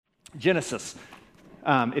Genesis.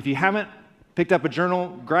 If you haven't picked up a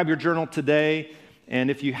journal, grab your journal today. And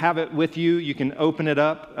if you have it with you, you can open it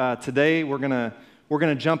up. Today, we're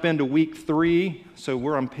gonna jump into week 3. So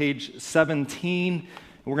we're on page 17.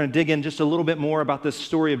 We're going to dig in just a little bit more about this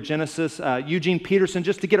story of Genesis. Eugene Peterson,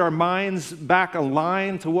 just to get our minds back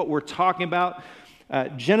aligned to what we're talking about,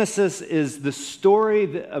 Genesis is the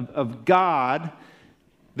story of God,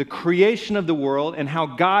 the creation of the world, and how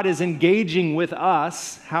God is engaging with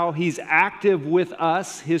us, how he's active with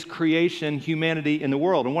us, his creation, humanity in the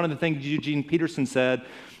world. And one of the things Eugene Peterson said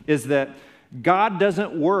is that God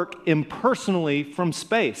doesn't work impersonally from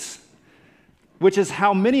space, which is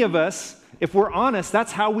how many of us, if we're honest,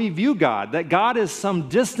 that's how we view God, that God is some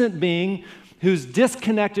distant being who's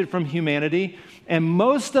disconnected from humanity. And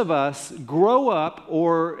most of us grow up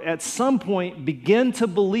or at some point begin to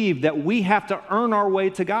believe that we have to earn our way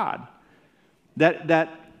to God. That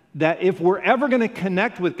if we're ever going to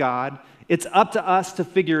connect with God, it's up to us to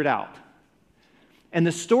figure it out. And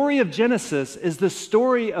the story of Genesis is the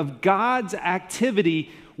story of God's activity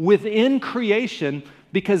within creation,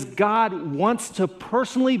 because God wants to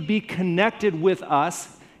personally be connected with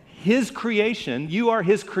us, his creation. You are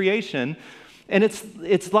his creation. And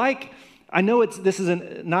it's like, I know this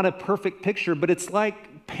is not a perfect picture, but it's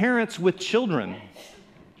like parents with children.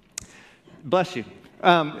 Bless you.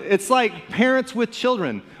 It's like parents with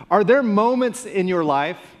children. Are there moments in your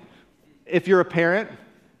life, if you're a parent,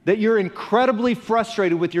 that you're incredibly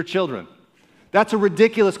frustrated with your children? That's a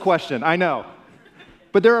ridiculous question, I know.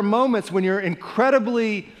 But there are moments when you're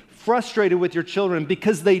incredibly frustrated with your children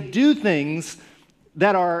because they do things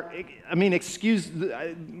that are,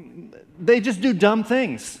 they just do dumb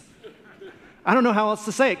things. I don't know how else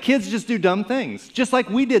to say it. Kids just do dumb things, just like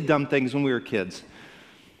we did dumb things when we were kids.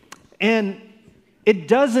 And it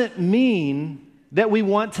doesn't mean that we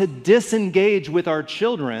want to disengage with our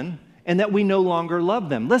children and that we no longer love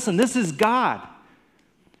them. Listen, this is God.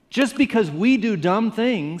 Just because we do dumb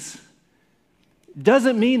things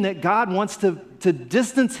doesn't mean that God wants to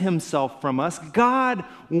distance himself from us. God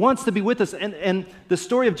wants to be with us. And the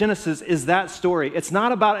story of Genesis is that story. It's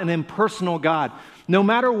not about an impersonal God. No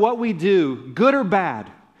matter what we do, good or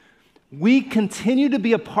bad, we continue to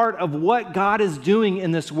be a part of what God is doing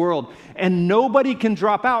in this world. And nobody can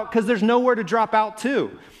drop out because there's nowhere to drop out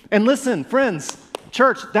to. And listen, friends,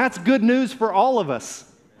 church, that's good news for all of us.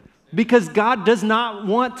 Because God does not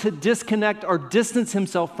want to disconnect or distance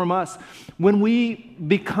himself from us. When we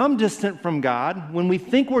become distant from God, when we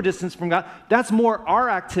think we're distant from God, that's more our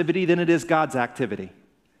activity than it is God's activity.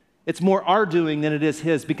 It's more our doing than it is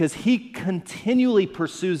his, because he continually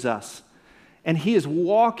pursues us and he is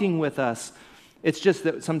walking with us. It's just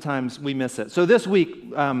that sometimes we miss it. So this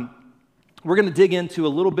week, we're going to dig into a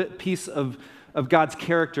little bit piece of God's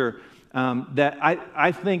character that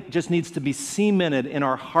I think just needs to be cemented in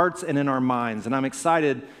our hearts and in our minds. And I'm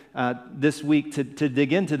excited this week to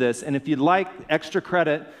dig into this. And if you'd like extra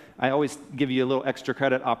credit, I always give you a little extra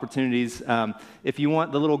credit opportunities. If you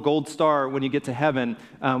want the little gold star when you get to heaven,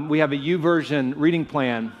 we have a YouVersion reading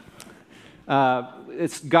plan.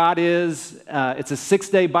 It's a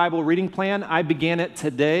 6-day Bible reading plan. I began it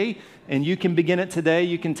today, and you can begin it today.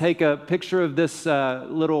 You can take a picture of this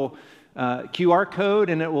little QR code,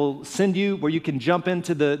 and it will send you where you can jump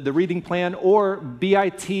into the reading plan, or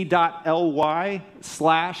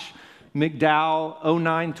bit.ly/McDowell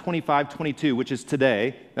 092522, which is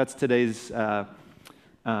today. That's today's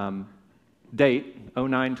date,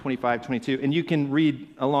 092522, and you can read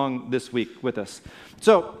along this week with us.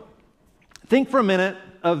 So think for a minute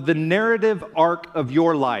of the narrative arc of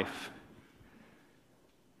your life.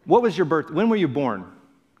 What was your birth? When were you born?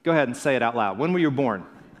 Go ahead and say it out loud. When were you born?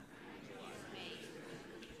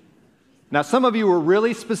 Now, some of you were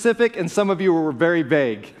really specific, and some of you were very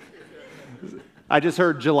vague. I just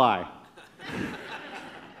heard July.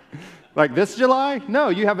 Like this July? No,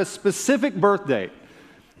 you have a specific birth date.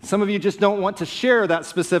 Some of you just don't want to share that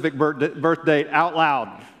specific birth date out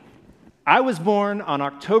loud. I was born on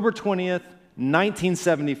October 20th,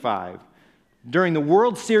 1975, during the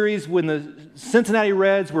World Series when the Cincinnati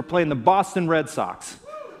Reds were playing the Boston Red Sox.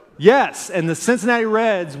 Yes, and the Cincinnati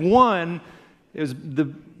Reds won. It was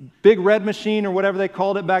the Big Red Machine or whatever they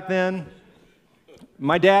called it back then.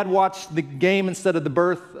 My dad watched the game instead of the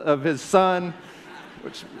birth of his son,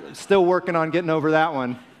 which I'm still working on getting over that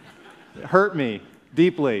one. It hurt me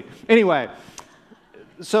deeply. Anyway,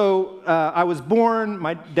 so I was born,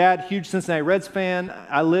 my dad, huge Cincinnati Reds fan.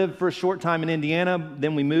 I lived for a short time in Indiana,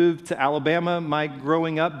 then we moved to Alabama. My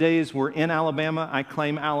growing up days were in Alabama. I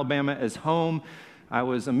claim Alabama as home. I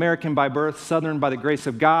was American by birth, Southern by the grace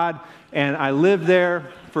of God, and I lived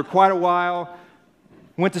there for quite a while.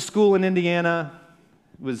 Went to school in Indiana.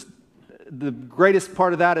 Was the greatest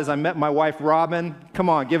part of that is I met my wife, Robin. Come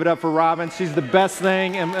on, give it up for Robin. She's the best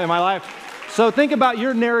thing in my life. So think about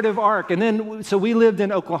your narrative arc. And then, so we lived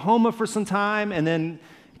in Oklahoma for some time and then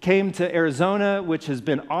came to Arizona, which has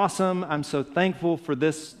been awesome. I'm so thankful for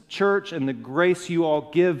this church and the grace you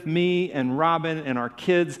all give me and Robin and our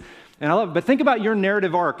kids. And I love it. But think about your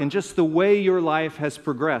narrative arc and just the way your life has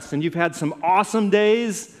progressed. And you've had some awesome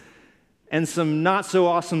days and some not so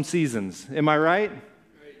awesome seasons. Am I right?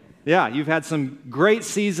 Yeah, you've had some great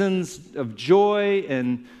seasons of joy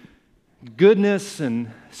and goodness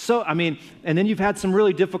and then you've had some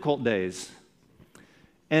really difficult days.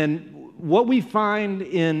 And what we find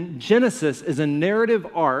in Genesis is a narrative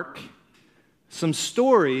arc, some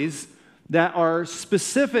stories that are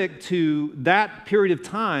specific to that period of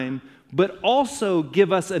time, but also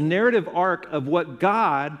give us a narrative arc of what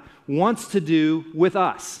God wants to do with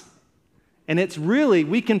us. And it's really,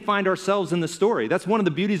 we can find ourselves in the story. That's one of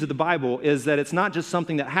the beauties of the Bible, is that it's not just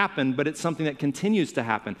something that happened, but it's something that continues to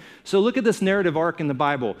happen. So look at this narrative arc in the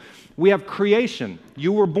Bible. We have creation.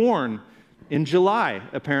 You were born in July,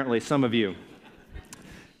 apparently, some of you.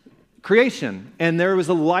 Creation. And there was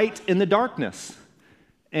a light in the darkness.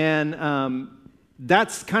 And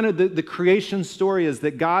that's kind of the creation story, is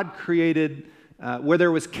that God created, where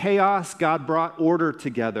there was chaos, God brought order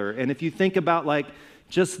together. And if you think about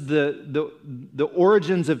just the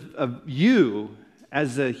origins of you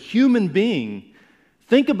as a human being,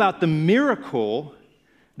 think about the miracle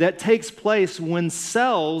that takes place when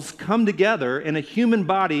cells come together in a human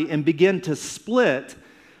body and begin to split,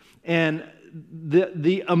 and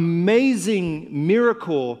the amazing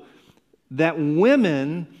miracle that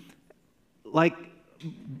women, like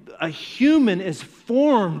a human is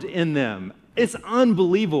formed in them. It's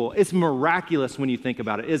unbelievable. It's miraculous when you think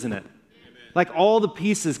about it, isn't it? Like all the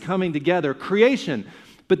pieces coming together, creation.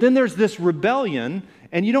 But then there's this rebellion,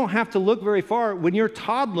 and you don't have to look very far. When your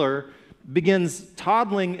toddler begins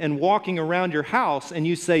toddling and walking around your house, and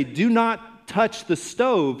you say, "Do not touch the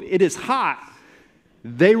stove, it is hot,"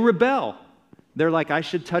 they rebel. They're like, "I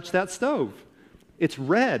should touch that stove. It's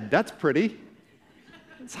red, that's pretty.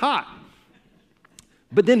 It's hot."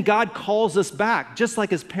 But then God calls us back. Just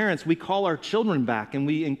like as parents, we call our children back, and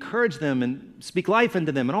we encourage them and speak life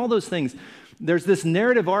into them and all those things. There's this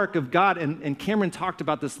narrative arc of God, and Cameron talked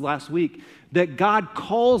about this last week, that God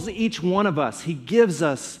calls each one of us. He gives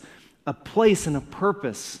us a place and a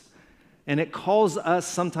purpose, and it calls us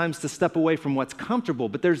sometimes to step away from what's comfortable.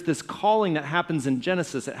 But there's this calling that happens in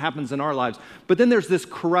Genesis, it happens in our lives. But then there's this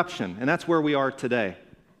corruption, and that's where we are today.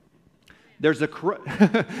 There's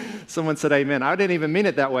someone said amen. I didn't even mean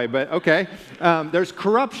it that way, but okay. There's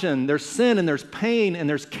corruption, there's sin, and there's pain, and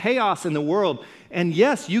there's chaos in the world. And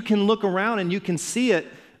yes, you can look around and you can see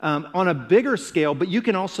it on a bigger scale, but you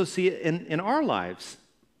can also see it in our lives.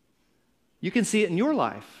 You can see it in your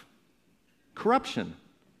life. Corruption.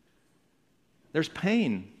 There's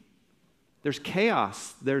pain. There's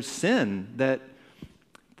chaos. There's sin that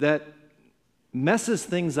messes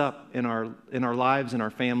things up in our lives, in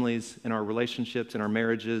our families, in our relationships, in our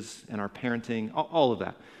marriages, in our parenting, all of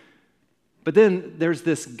that. But then there's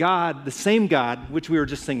this God, the same God, which we were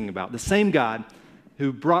just singing about, the same God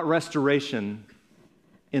who brought restoration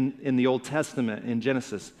in the Old Testament, in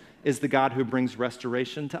Genesis, is the God who brings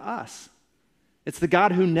restoration to us. It's the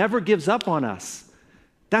God who never gives up on us.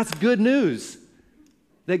 That's good news,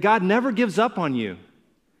 that God never gives up on you.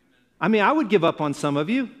 I mean, I would give up on some of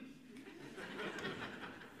you.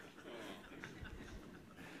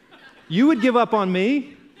 You would give up on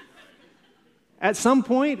me at some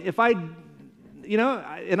point if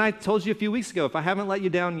and I told you a few weeks ago, if I haven't let you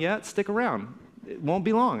down yet, stick around. It won't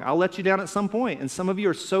be long. I'll let you down at some point. And some of you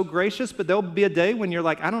are so gracious, but there'll be a day when you're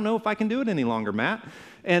like, "I don't know if I can do it any longer, Matt."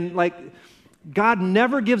 And God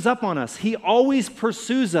never gives up on us. He always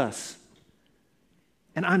pursues us.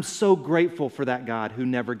 And I'm so grateful for that God who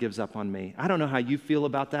never gives up on me. I don't know how you feel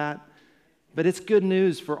about that, but it's good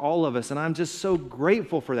news for all of us, and I'm just so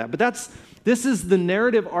grateful for that. But this is the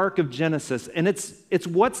narrative arc of Genesis, and it's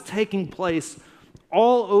what's taking place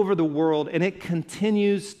all over the world, and it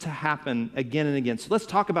continues to happen again and again. So let's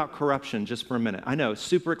talk about corruption just for a minute. I know,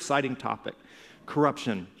 super exciting topic,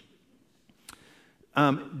 corruption.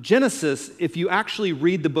 Genesis, if you actually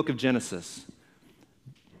read the book of Genesis,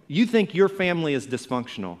 you think your family is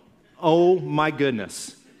dysfunctional. Oh my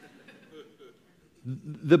goodness.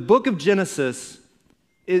 The book of Genesis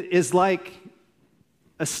is like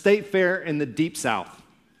a state fair in the deep south.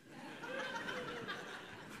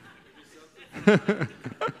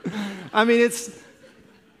 I mean, it's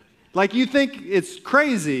like you think it's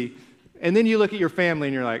crazy, And then you look at your family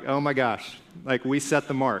and you're like, oh my gosh, like we set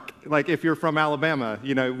the mark. Like if you're from Alabama,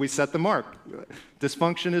 we set the mark.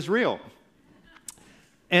 Dysfunction is real.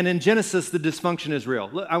 And in Genesis, the dysfunction is real.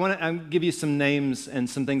 Look, I want to give you some names and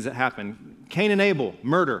some things that happen. Cain and Abel,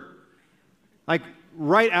 murder. Like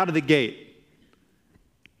right out of the gate.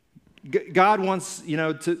 God wants,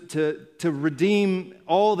 to redeem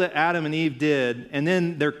all that Adam and Eve did, and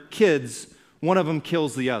then their kids, one of them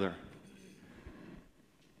kills the other.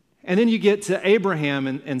 And then you get to Abraham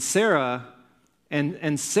and Sarah,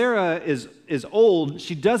 and Sarah is old.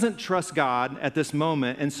 She doesn't trust God at this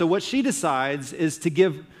moment, and so what she decides is to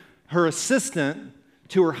give her assistant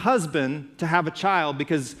to her husband to have a child,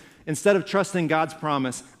 because instead of trusting God's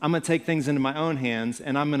promise, I'm going to take things into my own hands,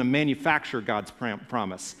 and I'm going to manufacture God's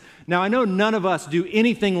promise. Now, I know none of us do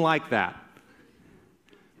anything like that,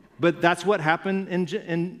 but that's what happened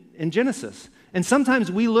in Genesis. And sometimes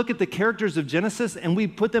we look at the characters of Genesis and we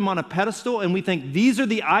put them on a pedestal and we think these are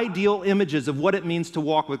the ideal images of what it means to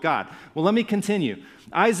walk with God. Well, let me continue.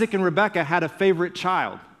 Isaac and Rebekah had a favorite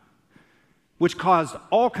child, which caused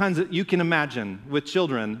all kinds of, you can imagine with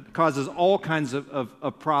children, causes all kinds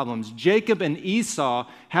of problems. Jacob and Esau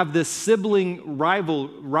have this sibling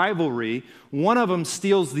rivalry. One of them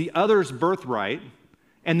steals the other's birthright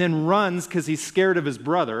and then runs because he's scared of his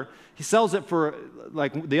brother. He sells it for,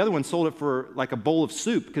 like the other one sold it for like a bowl of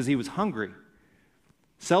soup because he was hungry.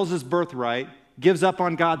 Sells his birthright, gives up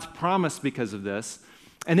on God's promise because of this.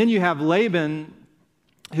 And then you have Laban,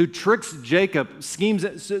 who tricks Jacob, schemes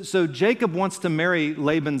it. So Jacob wants to marry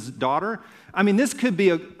Laban's daughter. I mean, this could be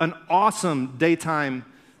an awesome daytime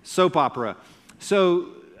soap opera. So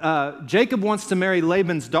Jacob wants to marry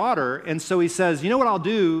Laban's daughter, and so he says, you know what I'll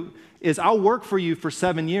do is I'll work for you for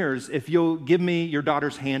 7 years if you'll give me your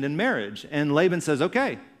daughter's hand in marriage. And Laban says,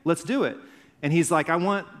 okay, let's do it. And he's like, I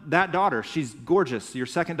want that daughter. She's gorgeous, your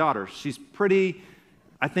second daughter. She's pretty.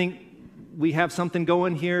 I think we have something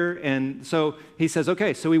going here. And so he says,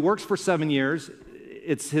 okay. So he works for 7 years.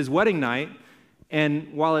 It's his wedding night.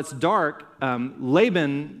 And while it's dark,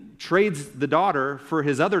 Laban trades the daughter for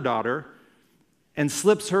his other daughter and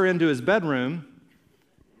slips her into his bedroom.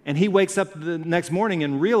 And he wakes up the next morning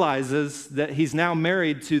and realizes that he's now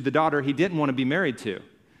married to the daughter he didn't want to be married to.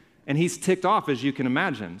 And he's ticked off, as you can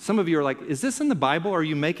imagine. Some of you are like, is this in the Bible? Are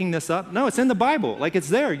you making this up? No, it's in the Bible. Like, it's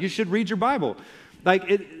there. You should read your Bible.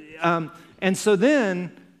 And so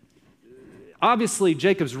then, obviously,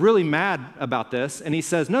 Jacob's really mad about this. And he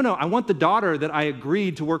says, no, I want the daughter that I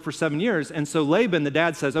agreed to work for 7 years. And so Laban, the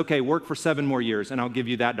dad, says, okay, work for 7 more years, and I'll give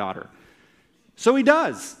you that daughter. So he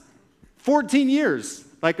does. 14 years.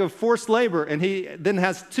 Like of forced labor, and he then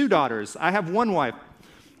has 2 daughters. I have 1 wife.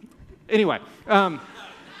 Anyway, I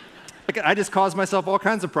just caused myself all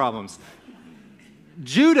kinds of problems.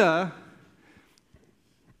 Judah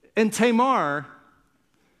and Tamar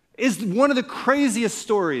is one of the craziest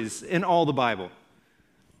stories in all the Bible.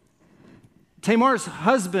 Tamar's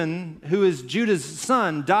husband, who is Judah's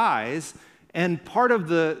son, dies, and part of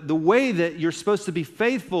the way that you're supposed to be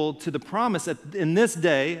faithful to the promise in this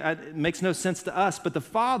day, it makes no sense to us, but the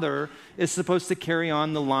father is supposed to carry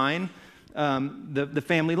on the line, the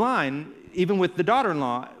family line, even with the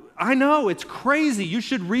daughter-in-law. I know, it's crazy. You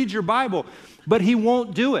should read your Bible. But he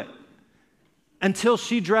won't do it until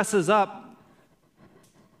she dresses up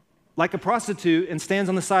like a prostitute and stands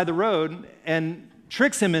on the side of the road and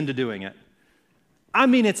tricks him into doing it. I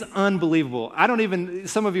mean, it's unbelievable.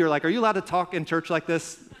 Some of you are like, are you allowed to talk in church like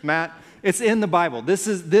this, Matt? It's in the Bible. This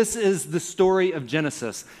is the story of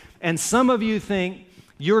Genesis. And some of you think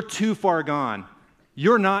you're too far gone.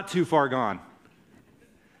 You're not too far gone.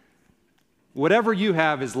 Whatever you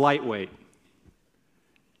have is lightweight.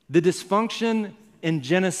 The dysfunction in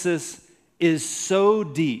Genesis is so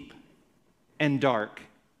deep and dark.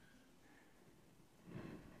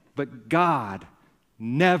 But God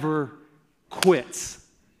never quits.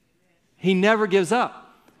 He never gives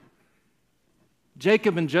up.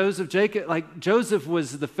 Jacob and Joseph, Joseph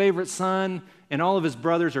was the favorite son, and all of his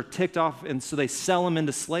brothers are ticked off, and so they sell him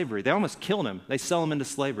into slavery. They almost killed him. They sell him into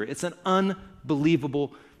slavery. It's an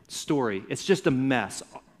unbelievable story. It's just a mess.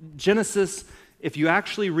 Genesis, if you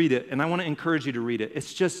actually read it, and I want to encourage you to read it,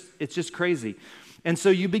 it's just crazy. And so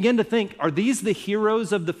you begin to think, are these the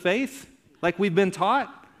heroes of the faith like we've been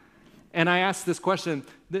taught? And I ask this question,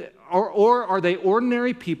 or are they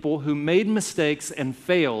ordinary people who made mistakes and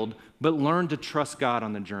failed, but learned to trust God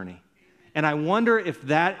on the journey? And I wonder if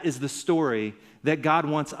that is the story that God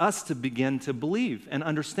wants us to begin to believe and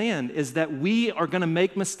understand, is that we are going to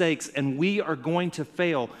make mistakes and we are going to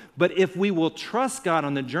fail. But if we will trust God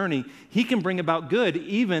on the journey, He can bring about good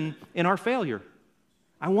even in our failure.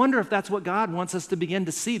 I wonder if that's what God wants us to begin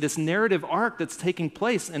to see, this narrative arc that's taking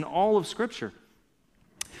place in all of Scripture.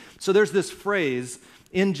 So there's this phrase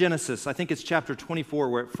in Genesis, I think it's chapter 24,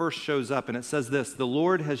 where it first shows up, and it says this: the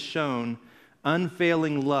Lord has shown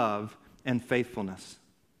unfailing love and faithfulness.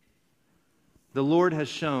 The Lord has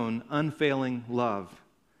shown unfailing love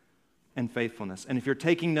and faithfulness. And if you're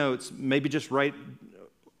taking notes, maybe just write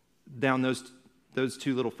down those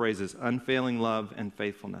two little phrases, unfailing love and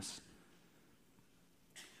faithfulness.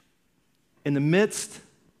 In the midst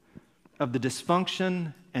of the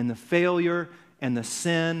dysfunction and the failure and the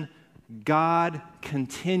sin, God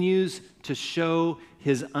continues to show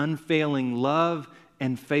his unfailing love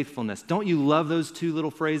and faithfulness. Don't you love those two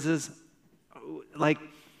little phrases? Like,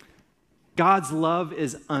 God's love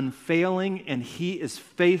is unfailing and he is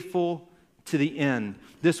faithful to the end.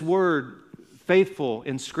 This word, faithful,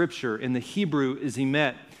 in Scripture, in the Hebrew, is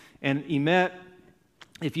emet. And emet,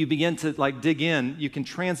 if you begin to dig in, you can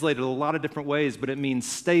translate it a lot of different ways, but it means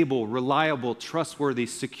stable, reliable, trustworthy,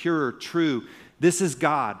 secure, true. This is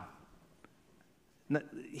God. Now,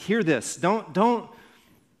 hear this. Don't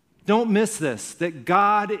miss this, that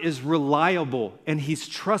God is reliable and he's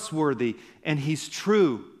trustworthy and he's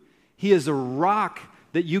true. He is a rock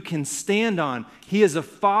that you can stand on. He is a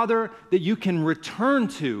father that you can return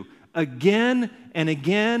to again and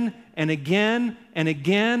again and again and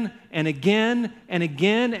again and again and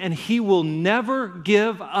again, and he will never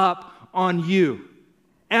give up on you,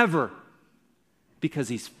 ever, because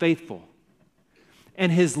he's faithful.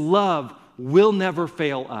 And his love will never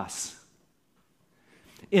fail us.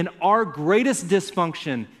 In our greatest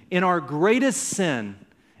dysfunction, in our greatest sin,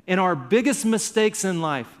 in our biggest mistakes in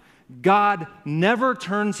life, God never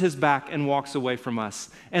turns his back and walks away from us.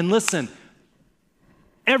 And listen,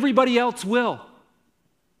 everybody else will,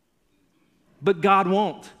 but God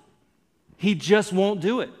won't. He just won't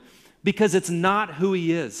do it because it's not who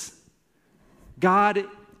he is. God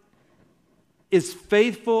is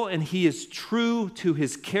faithful and he is true to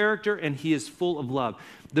his character and he is full of love.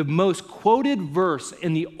 The most quoted verse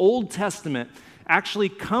in the Old Testament actually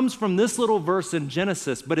comes from this little verse in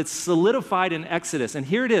Genesis, but it's solidified in Exodus. And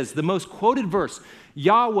here it is, the most quoted verse,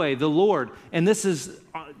 Yahweh, the Lord. And this is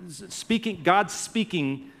God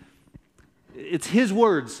speaking, it's his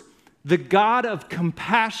words. The God of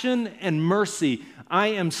compassion and mercy, I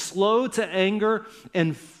am slow to anger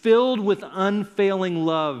and filled with unfailing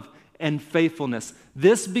love and faithfulness.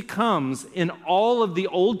 This becomes in all of the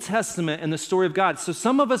Old Testament and the story of God. So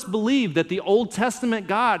some of us believe that the Old Testament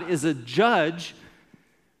God is a judge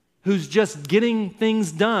who's just getting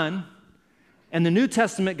things done, and the New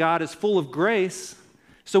Testament God is full of grace.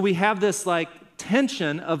 So we have this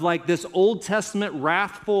tension of this Old Testament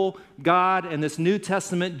wrathful God and this New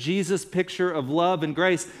Testament Jesus picture of love and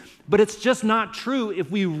grace. But it's just not true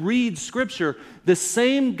if we read Scripture. The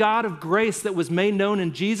same God of grace that was made known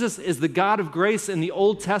in Jesus is the God of grace in the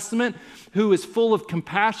Old Testament, who is full of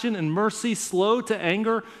compassion and mercy, slow to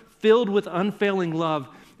anger, filled with unfailing love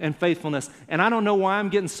and faithfulness. And I don't know why I'm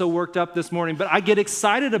getting so worked up this morning, but I get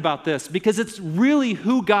excited about this because it's really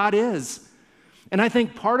who God is. And I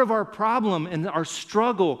think part of our problem and our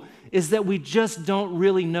struggle is that we just don't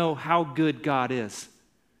really know how good God is.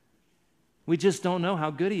 We just don't know how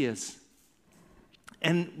good he is.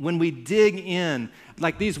 And when we dig in,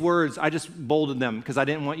 these words, I just bolded them because I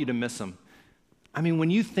didn't want you to miss them. I mean, when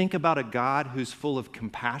you think about a God who's full of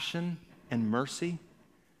compassion and mercy,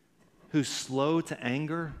 who's slow to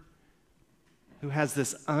anger, who has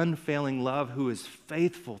this unfailing love, who is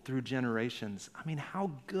faithful through generations, I mean,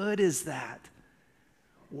 how good is that?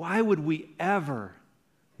 Why would we ever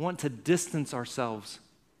want to distance ourselves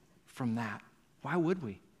from that? Why would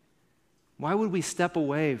we? Why would we step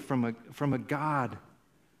away from a God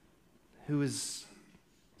who is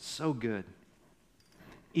so good,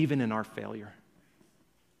 even in our failure?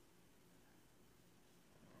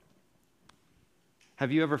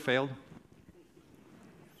 Have you ever failed?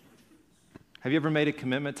 Have you ever made a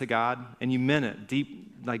commitment to God and you meant it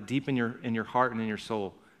deep in your heart and in your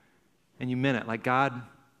soul? And you meant it, God,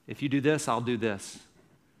 if you do this, I'll do this.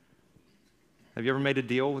 Have you ever made a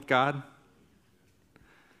deal with God?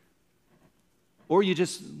 Or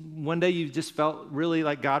one day you just felt really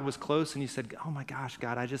like God was close and you said, oh my gosh,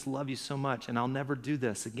 God, I just love you so much and I'll never do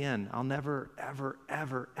this again. I'll never, ever,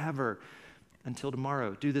 ever, ever, until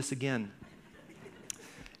tomorrow, do this again.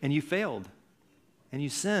 And you failed and you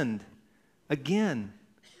sinned again.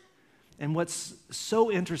 And what's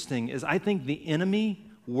so interesting is I think the enemy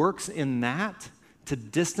works in that to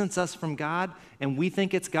distance us from God, and we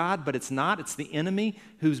think it's God, but it's not. It's the enemy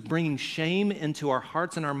who's bringing shame into our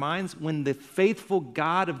hearts and our minds when the faithful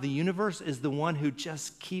God of the universe is the one who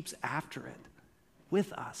just keeps after it.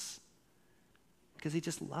 with us because he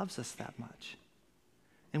just loves us that much.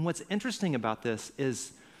 And what's interesting about this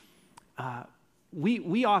is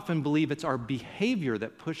we often believe it's our behavior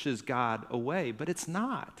that pushes God away, but it's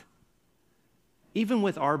not. Even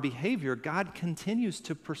with our behavior, God continues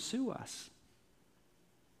to pursue us.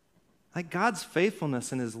 Like God's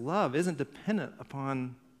faithfulness and his love isn't dependent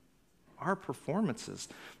upon our performances.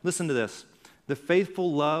 Listen to this. The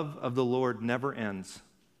faithful love of the Lord never ends.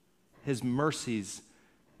 His mercies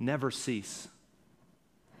never cease.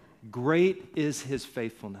 Great is his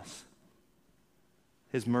faithfulness.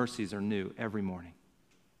 His mercies are new every morning.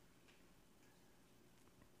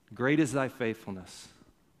 Great is thy faithfulness,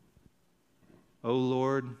 O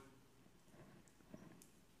Lord,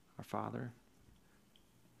 our Father.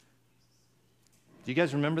 Do you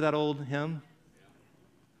guys remember that old hymn?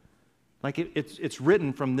 Like it's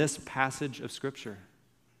written from this passage of Scripture.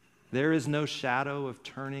 There is no shadow of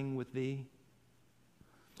turning with thee.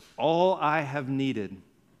 All I have needed,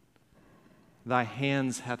 thy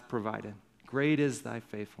hands hath provided. Great is thy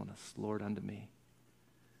faithfulness, Lord, unto me.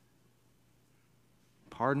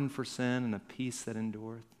 Pardon for sin and a peace that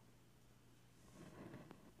endureth.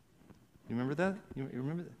 You remember that? You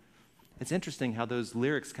remember that? It's interesting how those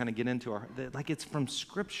lyrics kind of get into our, like it's from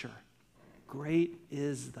Scripture. Great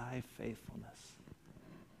is thy faithfulness,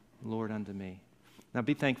 Lord, unto me. Now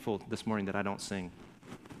be thankful this morning that I don't sing.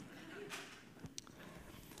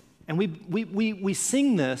 And we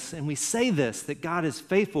sing this and we say this, that God is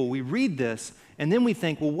faithful. We read this, and then we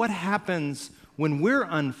think, well, what happens when we're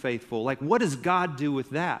unfaithful? Like, what does God do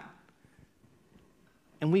with that?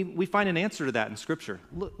 And we find an answer to that in Scripture.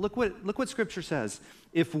 Look what Scripture says.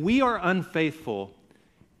 If we are unfaithful,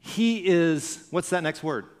 he is, what's that next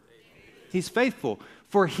word? He's faithful,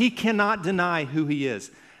 for he cannot deny who he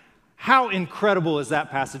is. How incredible is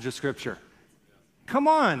that passage of Scripture? Come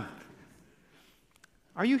on.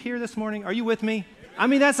 Are you here this morning? Are you with me? I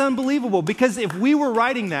mean, that's unbelievable, because if we were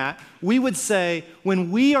writing that, we would say,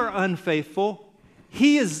 when we are unfaithful,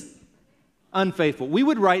 he is unfaithful. We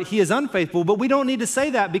would write, he is unfaithful, but we don't need to say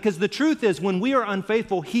that, because the truth is, when we are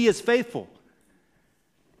unfaithful, he is faithful,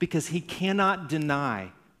 because he cannot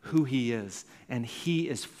deny who he is, and he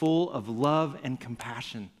is full of love and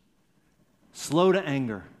compassion, slow to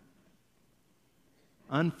anger,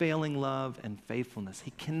 unfailing love and faithfulness.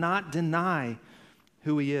 He cannot deny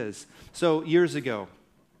who he is. So years ago,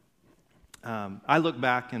 I look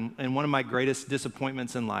back, and one of my greatest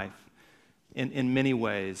disappointments in life, in many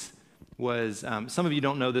ways, was, some of you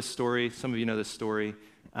don't know this story, some of you know this story.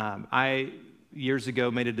 I, years ago,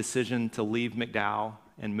 made a decision to leave McDowell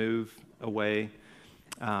and move away.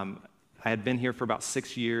 I had been here for about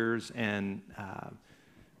 6 years, and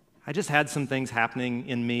I just had some things happening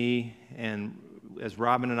in me, and as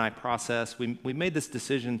Robin and I processed, we made this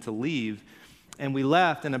decision to leave. And we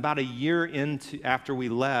left, and about a year after we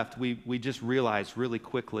left, we just realized really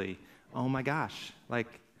quickly, oh my gosh, like,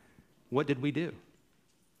 what did we do?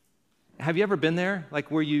 Have you ever been there?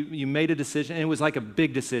 Like where you made a decision, and it was like a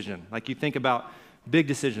big decision. Like you think about big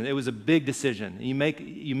decision. It was a big decision. You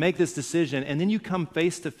make this decision, and then you come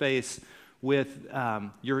face to face with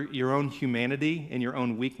your own humanity and your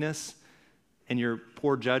own weakness and your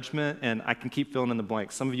poor judgment, and I can keep filling in the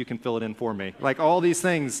blanks. Some of you can fill it in for me. Like all these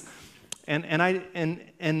things. And I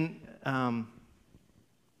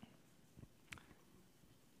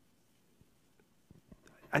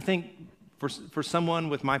think for someone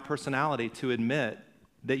with my personality to admit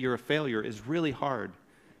that you're a failure is really hard.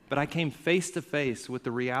 But I came face to face with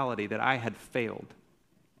the reality that I had failed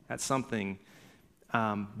at something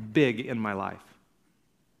big in my life.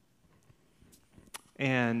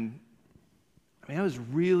 And I mean, it was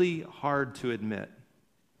really hard to admit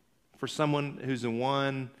for someone who's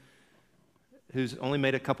who's only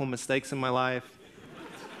made a couple mistakes in my life,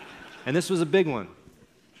 and this was a big one.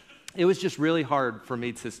 It was just really hard for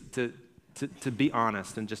me to be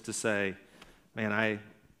honest and just to say, man, I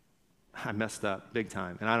messed up big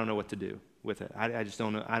time, and I don't know what to do with it. I just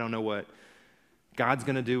don't know. I don't know what God's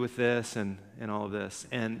going to do with this and all of this.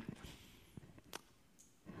 And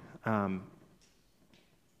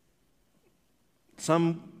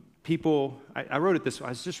some people, I wrote it this way. I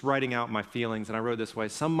was just writing out my feelings, and I wrote it this way.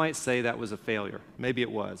 Some might say that was a failure. Maybe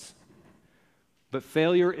it was. But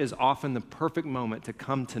failure is often the perfect moment to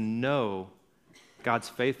come to know God's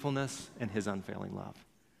faithfulness and his unfailing love.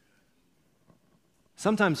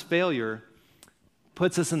 Sometimes failure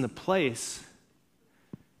puts us in the place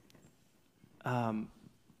of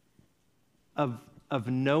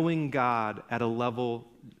knowing God at a level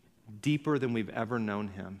deeper than we've ever known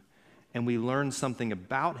him. And we learn something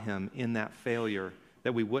about him in that failure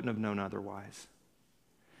that we wouldn't have known otherwise.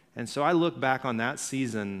 And so I look back on that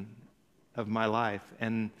season of my life,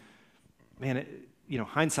 and man,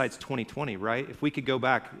 hindsight's 20/20, right? If we could go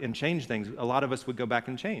back and change things, a lot of us would go back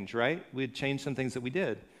and change, right? We'd change some things that we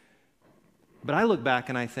did. But I look back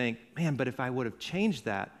and I think, man, but if I would have changed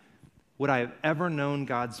that, would I have ever known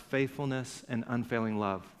God's faithfulness and unfailing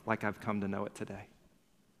love like I've come to know it today?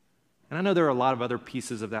 And I know there are a lot of other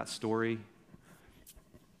pieces of that story,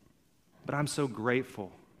 but I'm so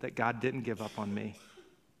grateful that God didn't give up on me.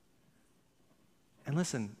 And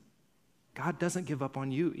listen, God doesn't give up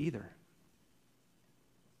on you either.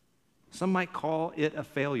 Some might call it a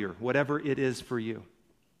failure, whatever it is for you.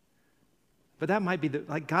 But that might be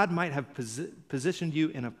God might have positioned you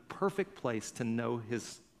in a perfect place to know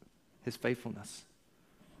his faithfulness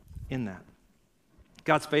in that.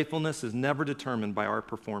 God's faithfulness is never determined by our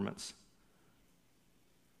performance.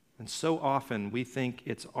 And so often we think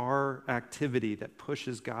it's our activity that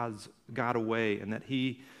pushes God away and that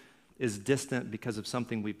he is distant because of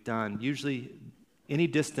something we've done. Usually, any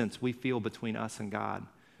distance we feel between us and God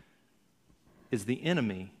is the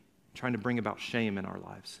enemy trying to bring about shame in our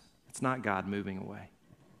lives. It's not God moving away.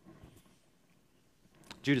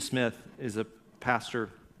 Judah Smith is a pastor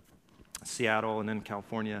in Seattle and in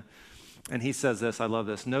California, and he says this, I love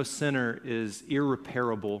this: no sinner is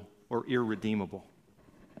irreparable or irredeemable.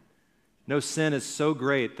 No sin is so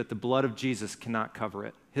great that the blood of Jesus cannot cover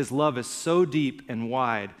it. His love is so deep and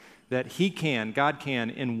wide that God can,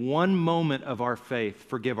 in one moment of our faith,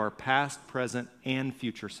 forgive our past, present, and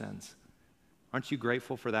future sins. Aren't you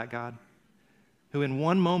grateful for that God? Who in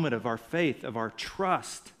one moment of our faith, of our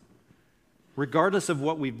trust, regardless of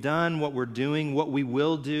what we've done, what we're doing, what we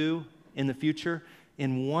will do in the future,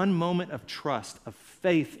 in one moment of trust, of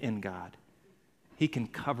faith in God, he can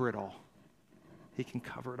cover it all. He can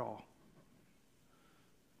cover it all.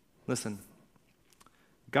 Listen,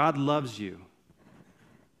 God loves you,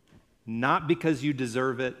 not because you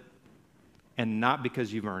deserve it and not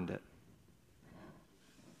because you've earned it.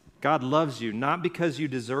 God loves you not because you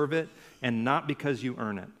deserve it and not because you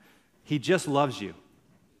earn it. He just loves you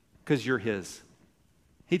because you're his.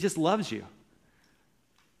 He just loves you.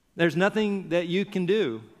 There's nothing that you can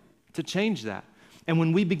do to change that. And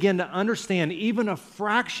when we begin to understand even a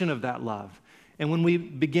fraction of that love, and when we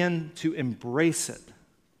begin to embrace it,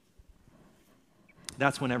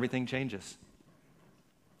 that's when everything changes.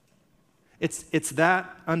 It's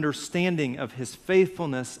that understanding of his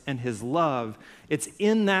faithfulness and his love. It's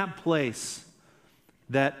in that place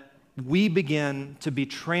that we begin to be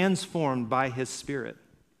transformed by his Spirit.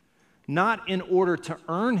 Not in order to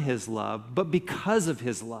earn his love, but because of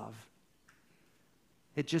his love.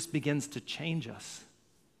 It just begins to change us.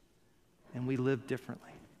 And we live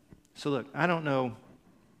differently. So look, I don't know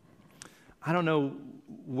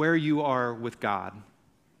where you are with God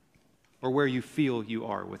or where you feel you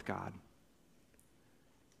are with God.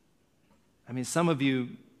 I mean, some of you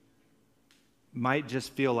might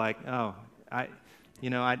just feel like, oh, I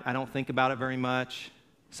don't think about it very much.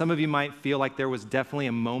 Some of you might feel like there was definitely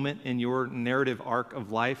a moment in your narrative arc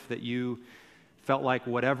of life that you felt like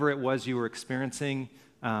whatever it was you were experiencing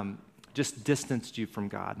just distanced you from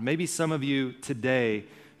God. Maybe some of you today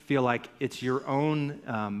feel like it's your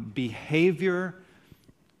own behavior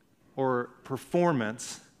or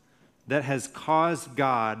performance that has caused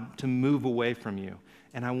God to move away from you.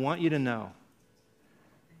 And I want you to know,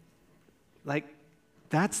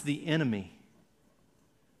 that's the enemy.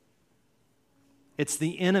 It's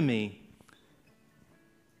the enemy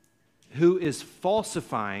who is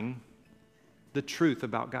falsifying the truth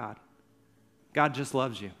about God. God just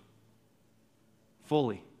loves you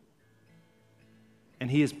fully.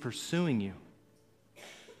 And he is pursuing you.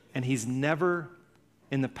 And he's never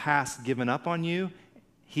in the past given up on you.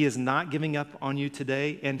 He is not giving up on you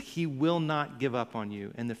today, and he will not give up on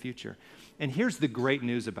you in the future. And here's the great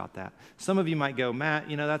news about that. Some of you might go, Matt,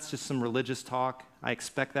 that's just some religious talk. I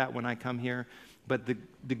expect that when I come here. But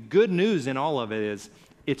the good news in all of it is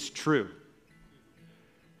it's true.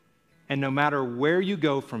 And no matter where you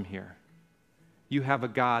go from here, you have a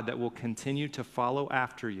God that will continue to follow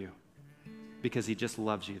after you because he just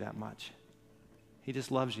loves you that much. He just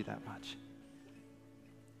loves you that much.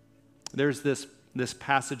 There's this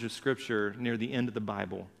passage of Scripture near the end of the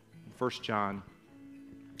Bible, 1 John,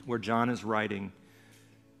 where John is writing,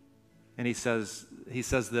 and he says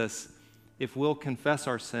this: if we'll confess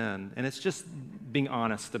our sin, and it's just being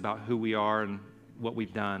honest about who we are and what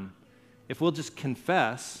we've done, if we'll just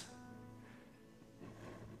confess,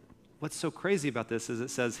 what's so crazy about this is it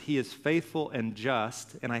says he is faithful and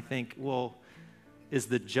just, and I think, well, is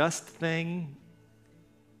the just thing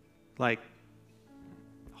like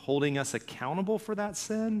holding us accountable for that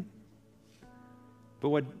sin? But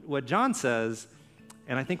what John says,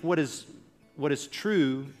 and I think what is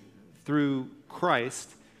true through Christ,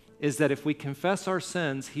 is that if we confess our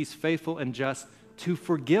sins, he's faithful and just to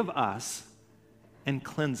forgive us and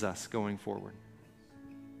cleanse us going forward.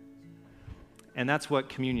 And that's what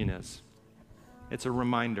communion is. It's a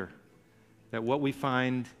reminder that what we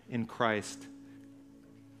find in Christ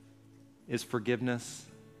is forgiveness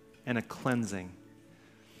and a cleansing.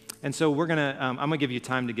 And so I'm going to give you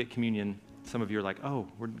time to get communion. Some of you are like, oh,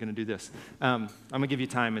 we're going to do this. I'm going to give you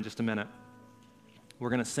time in just a minute. We're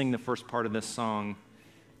going to sing the first part of this song,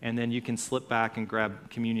 and then you can slip back and grab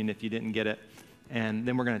communion if you didn't get it, and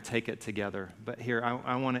then we're going to take it together. But here,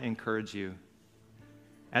 I want to encourage you.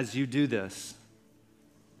 As you do this,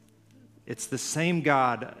 it's the same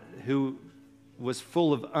God who was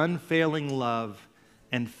full of unfailing love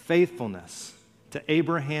and faithfulness to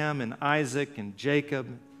Abraham and Isaac and Jacob,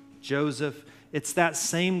 Joseph. It's that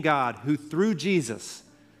same God who, through Jesus,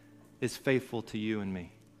 is faithful to you and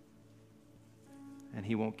me. And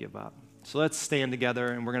he won't give up. So let's stand together,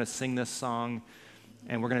 and we're going to sing this song,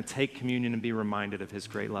 and we're going to take communion and be reminded of his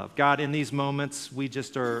great love. God, in these moments, we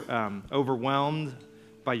just are overwhelmed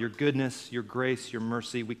by your goodness, your grace, your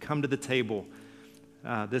mercy. We come to the table,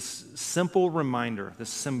 this simple reminder, this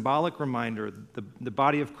symbolic reminder, the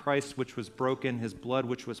body of Christ which was broken, his blood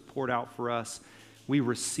which was poured out for us. We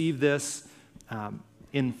receive this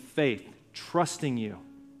in faith, trusting you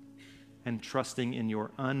and trusting in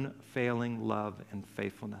your unfailing love and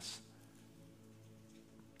faithfulness.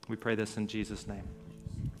 We pray this in Jesus' name.